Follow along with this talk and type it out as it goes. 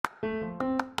Hi,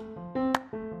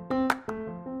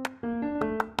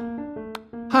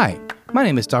 my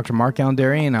name is Dr. Mark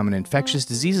Allendary, and I'm an infectious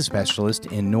diseases specialist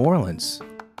in New Orleans.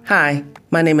 Hi,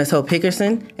 my name is Hope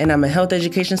Hickerson, and I'm a health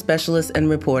education specialist and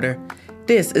reporter.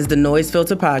 This is the Noise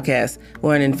Filter Podcast,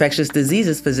 where an infectious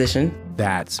diseases physician,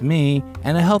 That's me,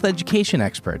 and a health education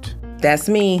expert. That's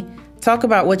me, talk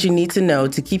about what you need to know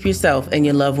to keep yourself and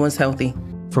your loved ones healthy.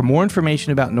 For more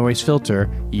information about Noise Filter,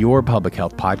 your public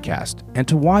health podcast, and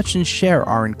to watch and share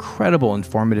our incredible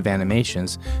informative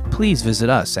animations, please visit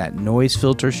us at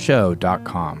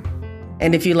noisefiltershow.com.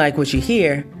 And if you like what you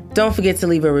hear, don't forget to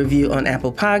leave a review on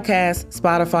Apple Podcasts,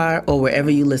 Spotify, or wherever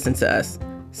you listen to us.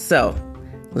 So,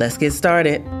 let's get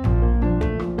started.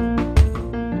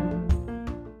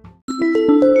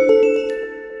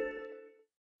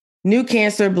 New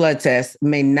cancer blood tests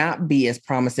may not be as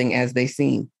promising as they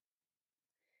seem.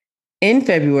 In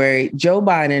February, Joe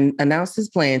Biden announced his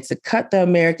plan to cut the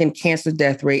American cancer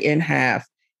death rate in half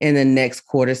in the next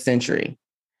quarter century.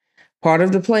 Part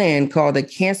of the plan, called the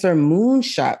Cancer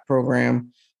Moonshot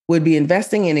Program, would be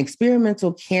investing in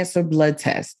experimental cancer blood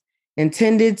tests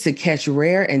intended to catch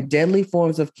rare and deadly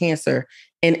forms of cancer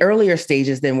in earlier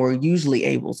stages than we're usually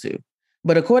able to.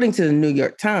 But according to the New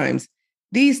York Times,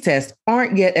 these tests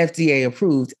aren't yet FDA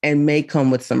approved and may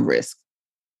come with some risk.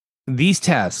 These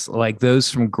tests, like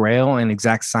those from Grail and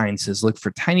Exact Sciences, look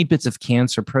for tiny bits of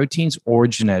cancer proteins or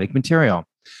genetic material.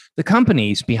 The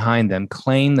companies behind them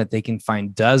claim that they can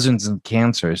find dozens of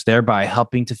cancers, thereby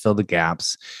helping to fill the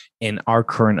gaps in our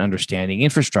current understanding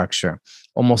infrastructure.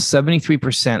 Almost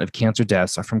 73% of cancer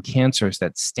deaths are from cancers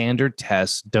that standard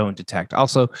tests don't detect.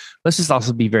 Also, let's just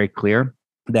also be very clear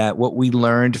that what we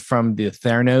learned from the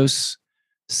Theranos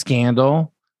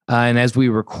scandal, and as we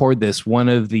record this, one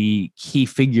of the key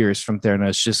figures from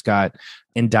Theranos just got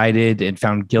indicted and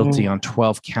found guilty on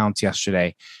 12 counts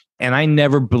yesterday. And I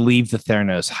never believed the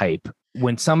Theranos hype.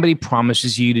 When somebody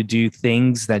promises you to do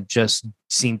things that just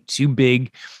seem too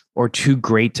big or too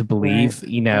great to believe,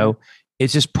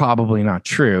 it's just probably not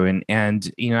true.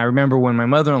 And I remember when my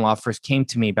mother-in-law first came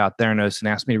to me about Theranos and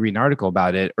asked me to read an article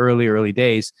about it early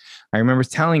days, I remember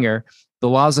telling her, the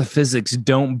laws of physics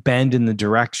don't bend in the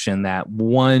direction that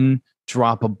one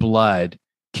drop of blood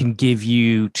can give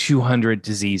you 200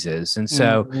 diseases. And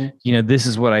so, this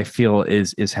is what I feel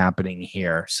is happening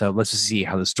here. So let's just see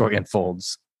how the story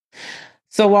unfolds.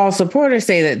 So while supporters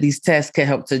say that these tests can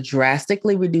help to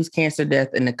drastically reduce cancer death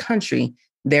in the country,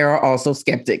 there are also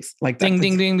skeptics like ding,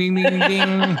 ding, ding, ding, ding, ding.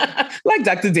 like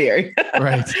Dr. Derry.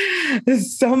 Right.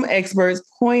 Some experts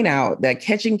point out that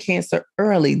catching cancer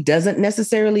early doesn't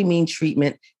necessarily mean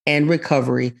treatment and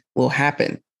recovery will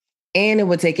happen. And it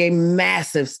would take a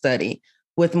massive study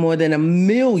with more than 1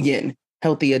 million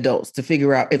healthy adults to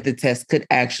figure out if the test could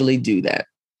actually do that.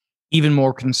 Even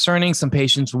more concerning, some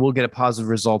patients will get a positive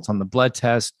result on the blood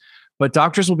test, but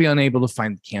doctors will be unable to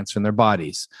find the cancer in their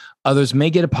bodies. Others may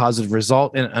get a positive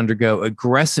result and undergo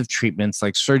aggressive treatments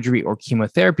like surgery or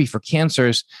chemotherapy for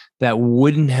cancers that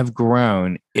wouldn't have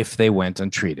grown if they went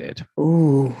untreated.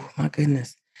 Ooh, my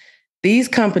goodness. These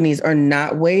companies are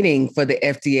not waiting for the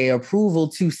FDA approval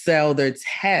to sell their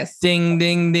tests. Ding,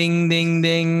 ding, ding, ding,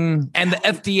 ding. And the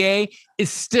FDA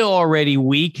is still already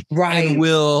weak. Right. And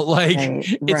will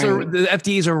the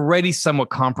FDA is already somewhat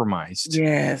compromised.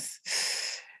 Yes.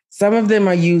 Some of them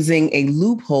are using a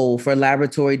loophole for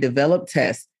laboratory developed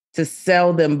tests to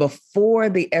sell them before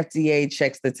the FDA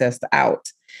checks the test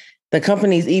out. The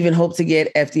companies even hope to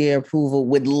get FDA approval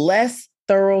with less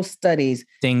thorough studies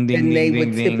than they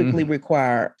would typically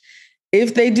require.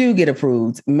 If they do get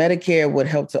approved, Medicare would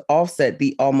help to offset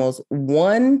the almost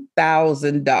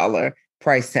 $1,000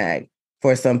 price tag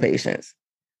for some patients.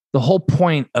 The whole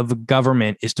point of the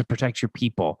government is to protect your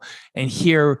people. And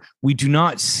here we do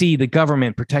not see the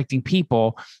government protecting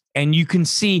people. And you can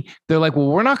see they're like, well,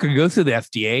 we're not going to go through the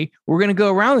FDA. We're going to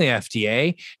go around the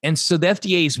FDA. And so the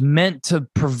FDA is meant to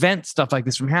prevent stuff like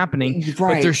this from happening.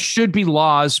 Right. But there should be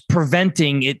laws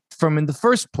preventing it from in the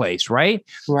first place, right?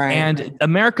 Right. And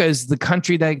America is the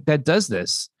country that does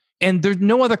this. And there's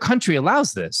no other country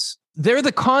allows this. They're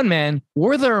the con men.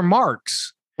 We're their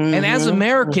marks. And as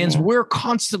Americans, we're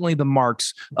constantly the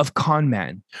marks of con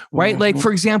men, right? Like,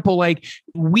 for example, like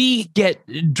we get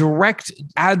direct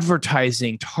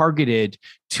advertising targeted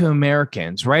to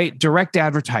Americans, right? Direct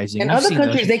advertising. In other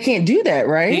countries, they can't do that,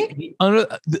 right?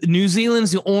 New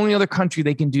Zealand's the only other country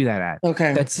they can do that at.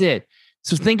 Okay. That's it.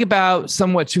 So think about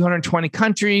somewhat 220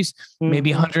 countries,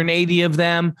 maybe 180 of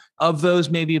them. Of those,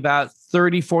 maybe about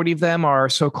 30, 40 of them are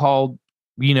so-called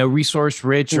resource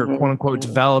rich or quote unquote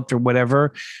developed or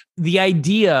whatever. The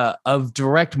idea of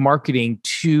direct marketing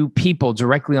to people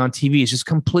directly on TV is just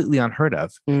completely unheard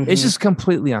of. It's just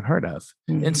completely unheard of.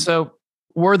 And so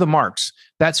we're the marks.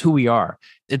 That's who we are.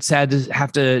 It's sad to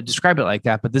have to describe it like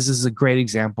that, but this is a great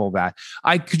example of that.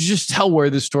 I could just tell where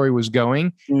the story was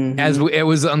going as it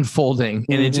was unfolding.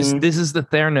 And this is the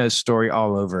Theranos story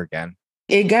all over again.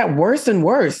 It got worse and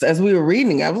worse as we were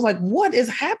reading. I was like, what is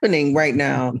happening right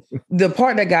now? The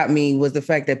part that got me was the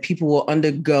fact that people will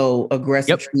undergo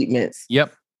aggressive treatments.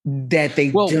 That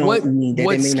they don't need.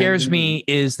 What scares me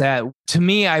is that, to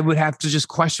me, I would have to just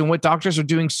question what doctors are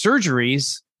doing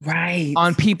surgeries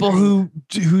on people who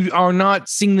are not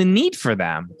seeing the need for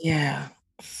them. Yeah.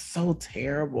 So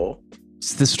terrible.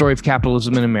 It's the story of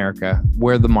capitalism in America.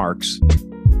 We're the marks.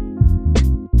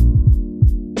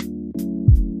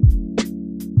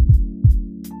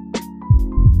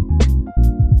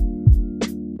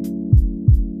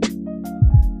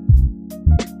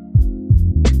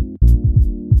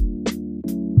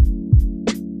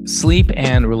 Sleep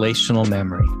and relational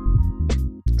memory.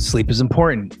 Sleep is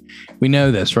important. We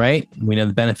know this, right? We know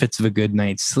the benefits of a good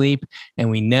night's sleep,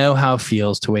 and we know how it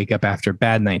feels to wake up after a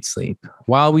bad night's sleep.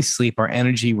 While we sleep, our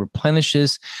energy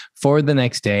replenishes for the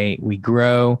next day. We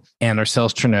grow and our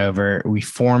cells turn over. We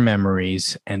form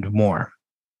memories and more.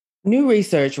 New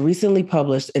research recently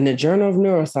published in the Journal of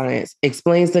Neuroscience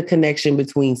explains the connection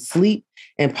between sleep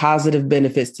and positive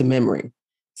benefits to memory.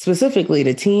 Specifically,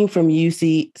 the team from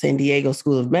UC San Diego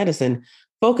School of Medicine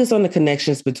focused on the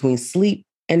connections between sleep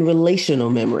and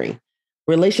relational memory.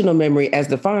 Relational memory, as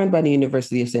defined by the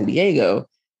University of San Diego,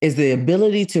 is the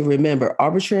ability to remember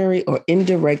arbitrary or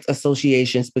indirect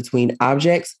associations between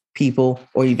objects, people,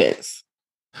 or events.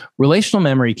 Relational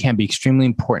memory can be extremely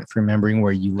important for remembering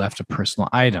where you left a personal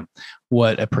item,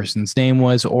 what a person's name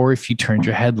was, or if you turned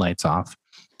your headlights off.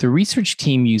 The research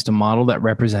team used a model that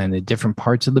represented different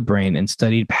parts of the brain and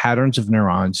studied patterns of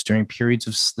neurons during periods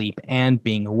of sleep and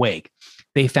being awake.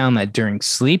 They found that during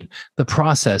sleep, the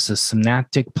process of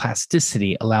synaptic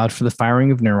plasticity allowed for the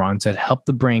firing of neurons that helped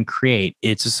the brain create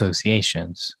its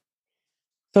associations.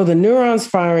 So the neurons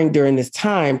firing during this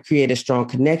time created strong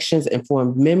connections and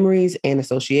formed memories and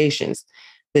associations.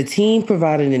 The team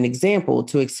provided an example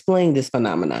to explain this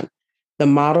phenomenon. The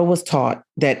model was taught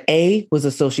that A was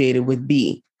associated with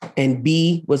B and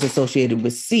B was associated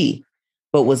with C,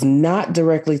 but was not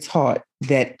directly taught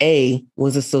that A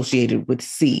was associated with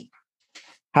C.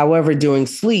 However, during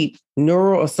sleep,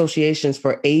 neural associations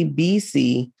for A, B,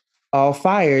 C all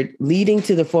fired, leading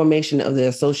to the formation of the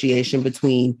association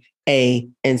between A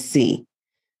and C.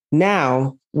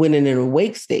 Now, when in an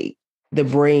awake state, the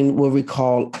brain will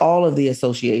recall all of the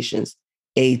associations,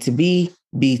 A to B,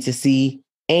 B to C,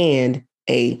 and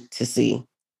A to C.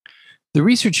 The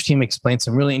research team explained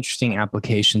some really interesting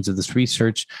applications of this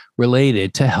research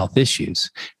related to health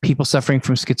issues. People suffering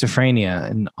from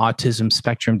schizophrenia and autism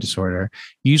spectrum disorder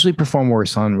usually perform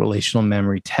worse on relational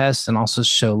memory tests and also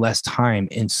show less time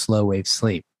in slow wave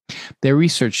sleep. Their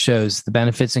research shows the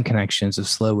benefits and connections of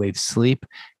slow wave sleep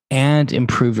and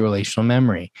improved relational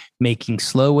memory, making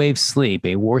slow wave sleep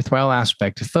a worthwhile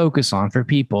aspect to focus on for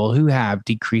people who have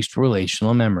decreased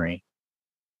relational memory.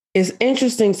 It's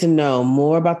interesting to know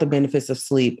more about the benefits of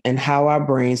sleep and how our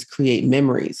brains create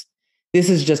memories. This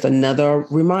is just another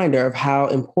reminder of how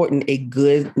important a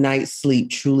good night's sleep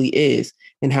truly is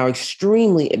and how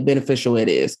extremely beneficial it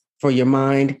is for your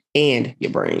mind and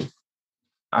your brain.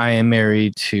 I am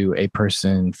married to a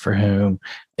person for whom,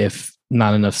 if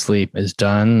not enough sleep is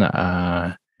done,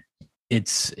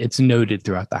 it's noted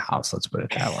throughout the house. Let's put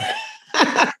it that way.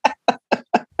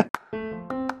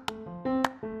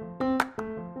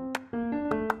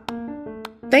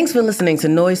 Thanks for listening to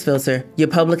Noise Filter, your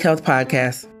public health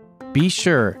podcast. Be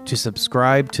sure to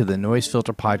subscribe to the Noise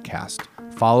Filter podcast,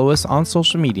 follow us on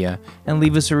social media, and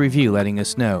leave us a review letting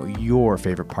us know your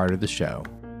favorite part of the show.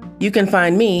 You can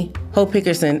find me, Hope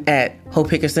Hickerson, at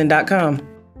hopehickerson.com.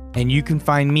 And you can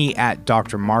find me at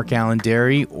Dr. Mark Allen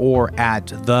Derry or at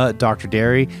the Dr.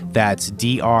 Derry. That's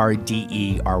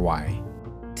DRDERY.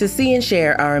 To see and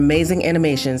share our amazing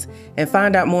animations and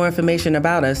find out more information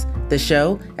about us, the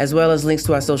show, as well as links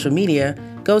to our social media,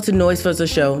 go to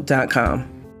noisefiltershow.com.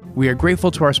 We are grateful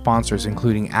to our sponsors,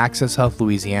 including Access Health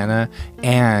Louisiana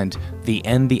and the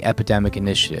End the Epidemic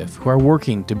Initiative, who are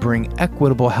working to bring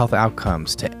equitable health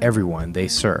outcomes to everyone they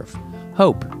serve.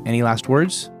 Hope, any last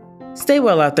words? Stay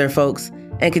well out there, folks,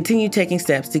 and continue taking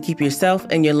steps to keep yourself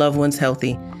and your loved ones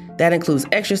healthy. That includes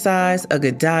exercise, a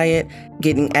good diet,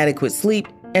 getting adequate sleep,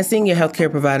 and seeing your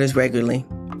healthcare providers regularly.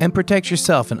 And protect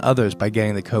yourself and others by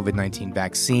getting the COVID-19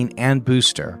 vaccine and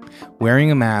booster,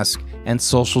 wearing a mask, and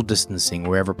social distancing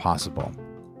wherever possible.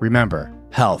 Remember,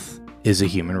 health is a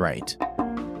human right.